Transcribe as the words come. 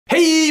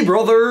Hey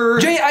brother!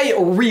 Jay, I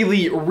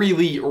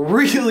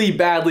really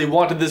badly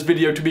wanted this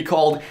video to be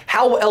called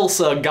How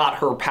Elsa Got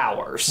Her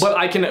Powers. But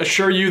I can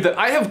assure you that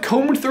I have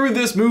combed through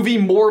this movie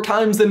more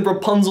times than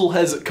Rapunzel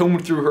has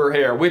combed through her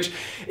hair, which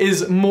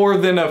is more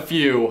than a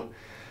few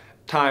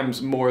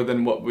times more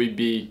than what would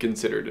be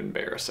considered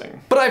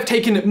embarrassing. But I've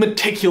taken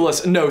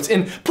meticulous notes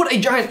and put a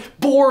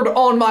giant board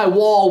on my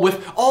wall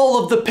with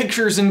all of the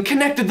pictures and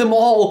connected them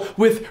all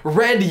with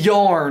red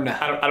yarn.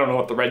 I don't know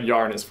what the red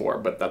yarn is for,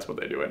 but that's what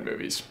they do in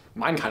movies.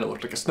 Mine kind of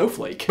looked like a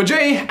snowflake. But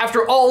Jay,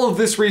 after all of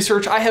this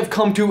research, I have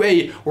come to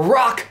a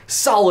rock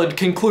solid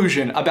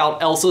conclusion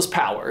about Elsa's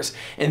powers,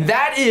 and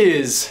that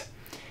is,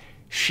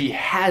 she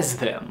has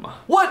them.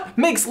 What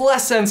makes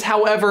less sense,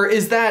 however,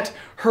 is that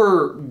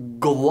her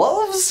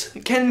gloves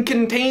can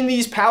contain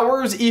these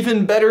powers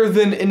even better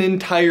than an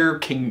entire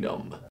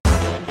kingdom.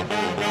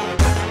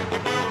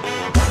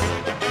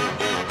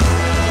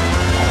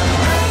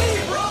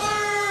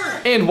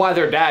 And why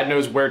their dad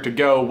knows where to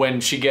go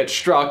when she gets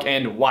struck,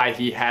 and why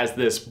he has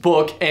this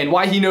book, and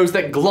why he knows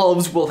that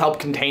gloves will help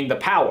contain the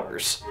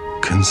powers.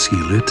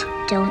 Conceal it.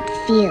 Don't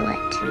feel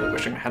it. I'm really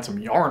wishing I had some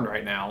yarn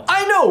right now.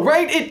 I know,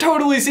 right? It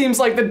totally seems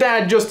like the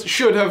dad just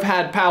should have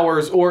had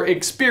powers, or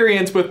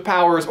experience with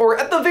powers, or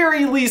at the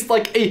very least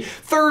like a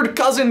third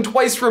cousin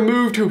twice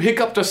removed who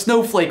hiccuped a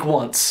snowflake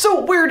once.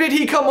 So where did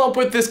he come up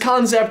with this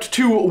concept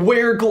to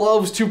wear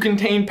gloves to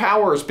contain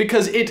powers?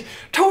 Because it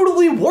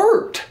totally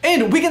worked.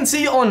 And we can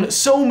see on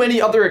so many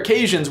other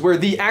occasions where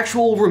the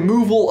actual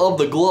removal of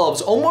the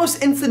gloves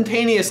almost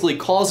instantaneously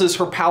causes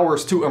her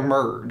powers to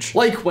emerge.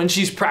 Like when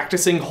she's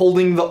practicing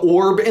holding the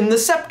orb in the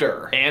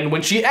scepter, and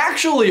when she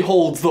actually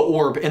holds the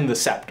orb in the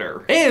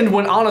scepter, and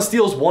when Anna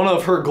steals one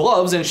of her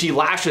gloves and she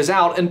lashes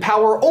out and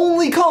power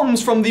only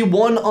comes from the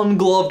one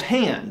ungloved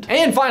hand.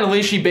 And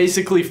finally, she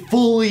basically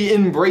fully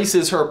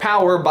embraces her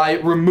power by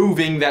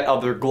removing that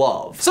other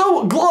glove.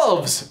 So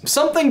gloves,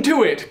 something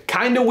to it.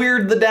 Kinda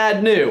weird the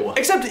dad knew.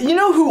 Except, you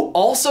know who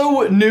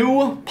also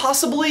knew,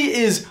 possibly,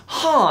 is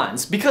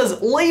Hans,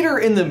 because later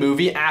in the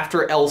movie,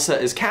 after Elsa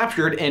is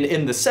captured and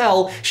in the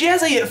cell, she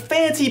has a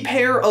fancy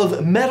pair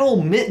of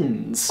metal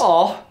mittens.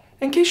 Aw,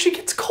 in case she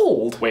gets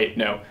cold. Wait,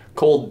 no.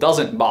 Cold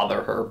doesn't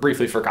bother her.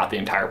 Briefly forgot the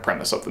entire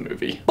premise of the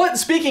movie. But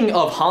speaking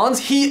of Hans,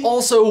 he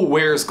also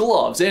wears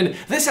gloves, and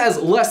this has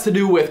less to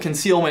do with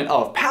concealment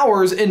of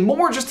powers and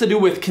more just to do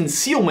with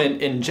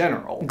concealment in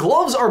general.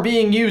 Gloves are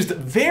being used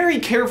very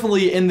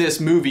carefully in this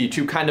movie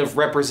to kind of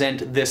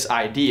represent this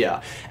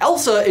idea.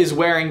 Elsa is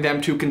wearing them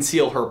to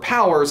conceal her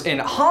powers, and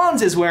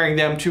Hans is wearing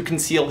them to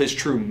conceal his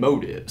true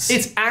motives.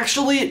 It's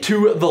actually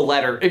to the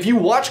letter. If you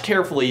watch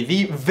carefully,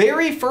 the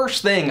very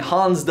first thing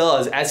Hans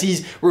does as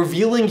he's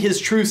revealing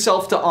his true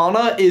self to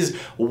Anna is,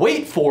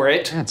 wait for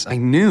it, I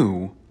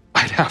knew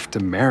I'd have to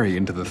marry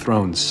into the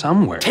throne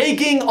somewhere.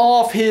 Taking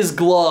off his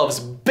gloves,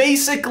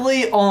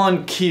 basically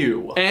on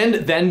cue. And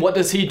then what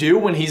does he do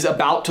when he's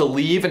about to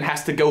leave and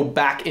has to go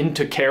back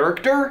into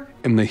character?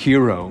 I'm the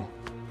hero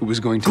who was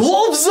going to—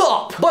 Gloves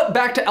up! But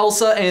back to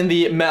Elsa and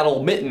the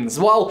metal mittens.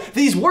 While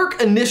these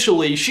work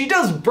initially, she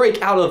does break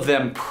out of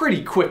them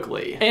pretty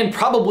quickly. And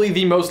probably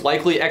the most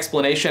likely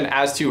explanation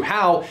as to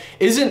how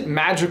isn't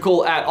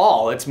magical at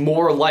all. It's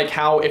more like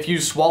how if you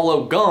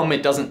swallow gum,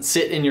 it doesn't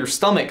sit in your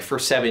stomach for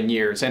 7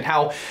 years, and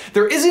how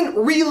there isn't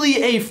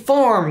really a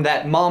farm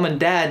that mom and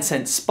dad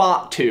sent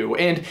Spot to,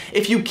 and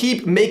if you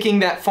keep making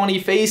that funny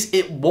face,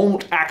 it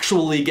won't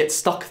actually get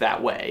stuck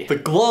that way. The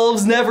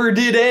gloves never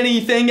did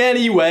anything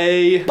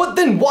anyway. But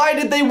then why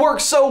did they work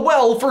so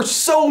well for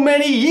so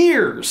many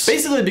years?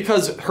 Basically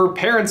because her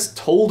parents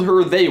told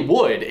her they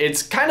would.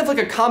 It's kind of like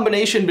a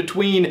combination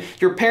between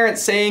your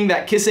parents saying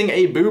that kissing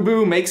a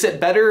boo-boo makes it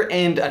better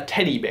and a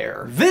teddy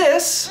bear.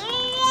 This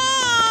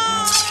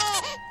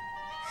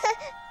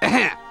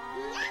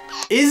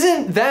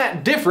isn't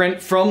that different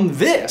from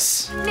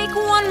this. Make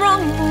one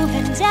wrong move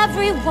and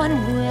everyone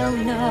will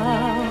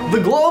know.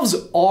 The gloves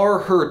are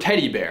her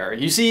teddy bear.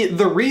 You see,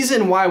 the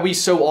reason why we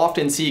so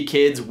often see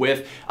kids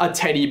with a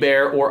teddy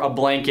bear or a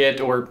blanket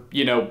or,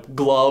 you know,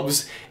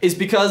 gloves is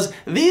because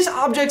these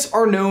objects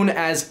are known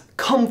as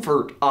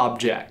comfort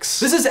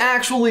objects. This is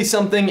actually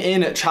something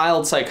in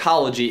child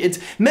psychology. It's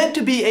meant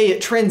to be a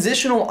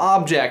transitional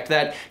object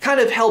that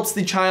kind of helps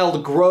the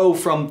child grow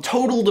from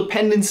total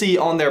dependency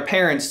on their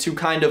parents to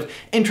kind of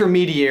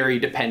intermediary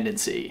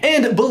dependency.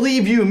 And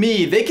believe you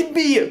me, they can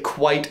be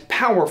quite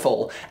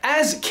powerful.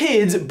 As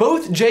kids,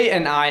 both Jay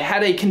and I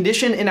had a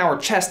condition in our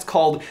chest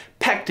called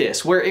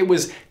pectus, where it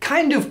was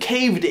kind of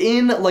caved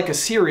in like a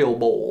cereal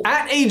bowl.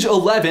 At age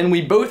 11,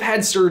 we both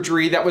had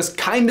surgery that was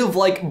kind of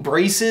like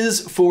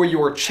braces for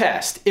your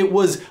chest. It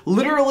was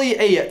literally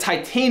a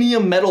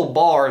titanium metal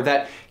bar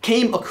that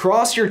came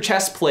across your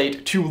chest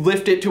plate to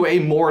lift it to a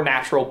more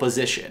natural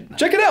position.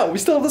 Check it out, we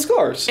still have the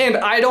scars. And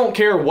I don't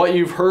care what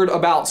you've heard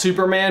about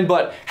Superman,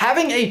 but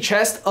having a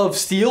chest of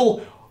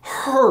steel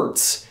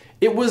hurts.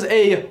 It was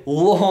a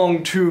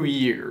long 2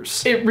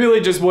 years. It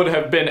really just would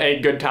have been a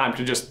good time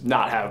to just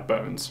not have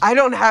bones. I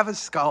don't have a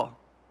skull.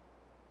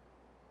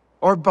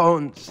 Or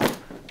bones.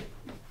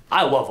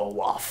 I love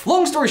Olaf.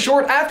 Long story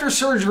short, after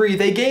surgery,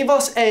 they gave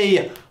us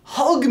a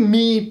Hug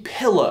Me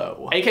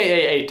pillow,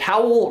 aka a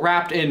towel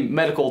wrapped in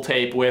medical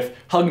tape with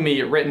Hug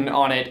Me written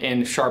on it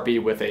in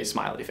Sharpie with a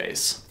smiley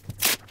face.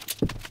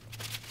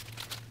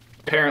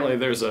 Apparently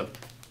there's a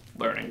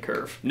learning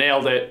curve.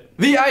 Nailed it.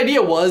 The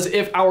idea was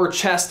if our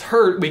chest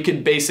hurt, we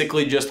could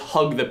basically just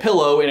hug the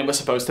pillow and it was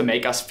supposed to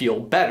make us feel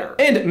better.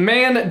 And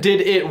man, did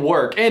it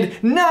work.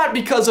 And not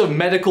because of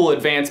medical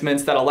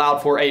advancements that allowed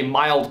for a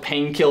mild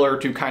painkiller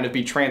to kind of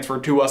be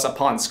transferred to us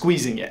upon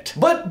squeezing it,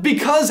 but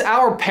because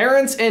our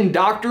parents and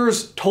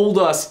doctors told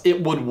us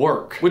it would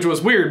work, which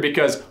was weird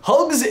because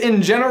hugs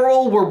in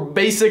general were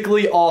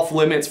basically off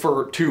limits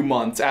for 2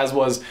 months, as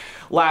was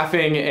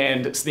laughing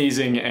and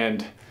sneezing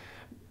and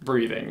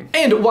breathing.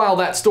 And while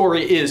that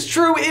story is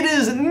true, it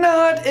is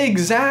not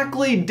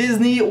exactly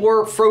Disney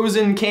or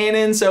Frozen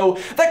canon, so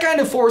that kind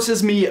of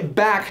forces me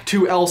back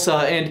to Elsa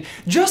and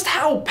just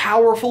how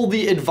powerful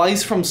the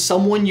advice from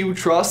someone you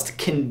trust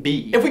can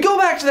be. If we go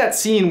back to that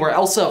scene where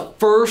Elsa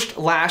first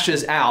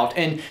lashes out,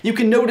 and you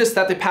can notice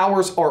that the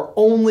powers are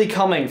only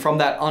coming from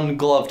that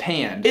ungloved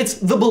hand, it's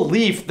the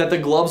belief that the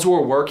gloves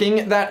were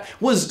working that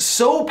was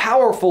so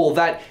powerful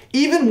that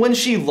even when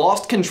she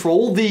lost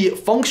control, the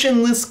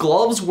functionless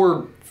gloves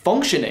were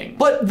functioning.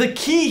 But the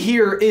key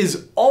here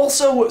is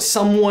also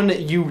someone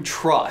you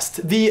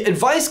trust. The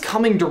advice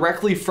coming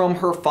directly from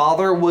her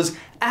father was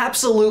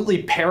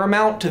absolutely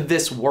paramount to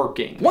this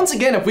working. Once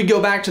again, if we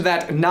go back to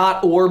that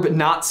not orb,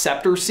 not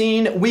scepter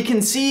scene, we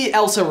can see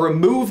Elsa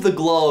remove the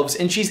gloves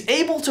and she's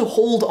able to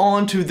hold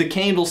on to the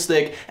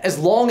candlestick as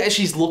long as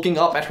she's looking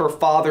up at her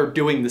father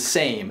doing the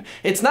same.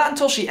 It's not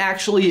until she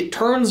actually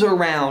turns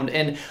around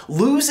and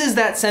loses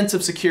that sense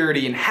of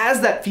security and has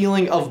that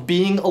feeling of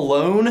being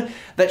alone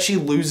that she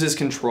loses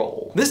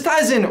control. This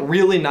ties in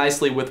really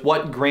nicely with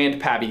what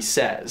Grandpappy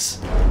says.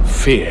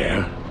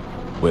 Fear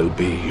will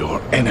be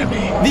your enemy.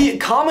 The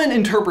common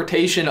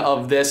interpretation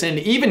of this, and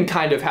even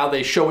kind of how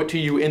they show it to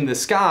you in the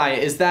sky,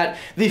 is that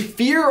the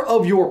fear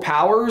of your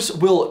powers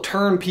will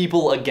turn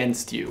people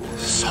against you.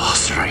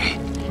 Sorcery.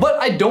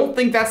 But I don't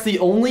think that's the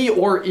only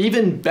or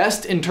even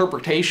best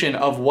interpretation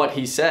of what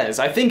he says.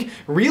 I think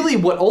really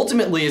what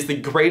ultimately is the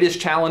greatest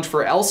challenge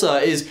for Elsa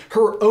is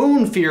her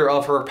own fear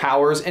of her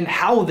powers and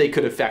how they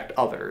could affect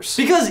others.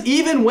 Because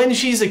even when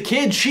she's a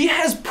kid, she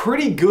has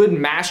pretty good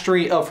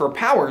mastery of her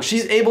powers.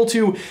 She's able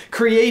to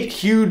create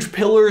huge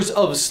pillars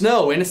of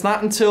snow, and it's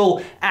not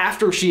until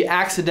after she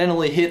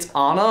accidentally hits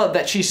Anna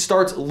that she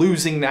starts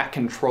losing that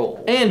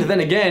control. And then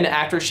again,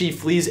 after she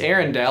flees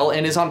Arendelle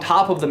and is on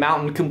top of the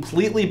mountain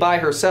completely by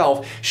herself,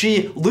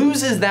 she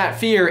loses that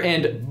fear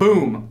and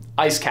boom,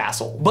 ice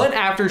castle. But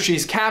after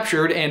she's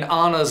captured and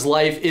Anna's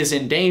life is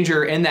in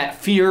danger and that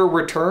fear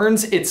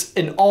returns, it's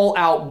an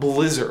all-out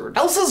blizzard.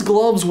 Elsa's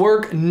gloves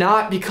work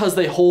not because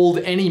they hold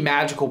any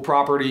magical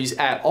properties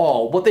at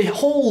all. What they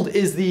hold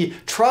is the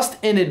trust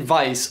and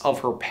advice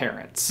of her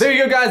parents. There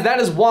you go, guys. That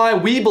is why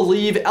we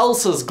believe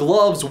Elsa's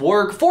gloves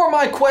work. For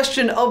my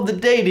question of the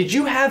day, did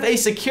you have a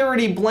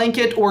security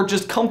blanket or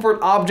just comfort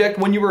object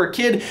when you were a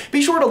kid?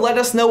 Be sure to let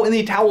us know in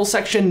the towel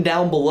section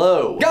down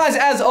below. Guys,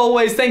 as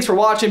always, thanks for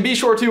watching. Be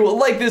sure to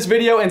like this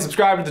video and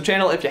subscribe to the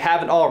channel if you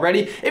haven't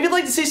already. If you'd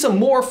like to see some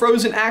more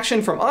Frozen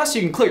action from us,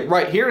 you can click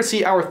right here to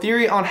see our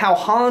theory on how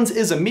Hans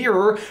is a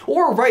mirror,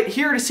 or right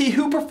here to see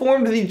who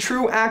performed the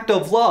true act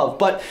of love.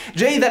 But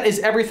Jay, that is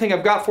everything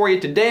I've got for you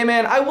today,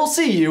 man. I will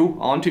see you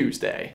on Tuesday.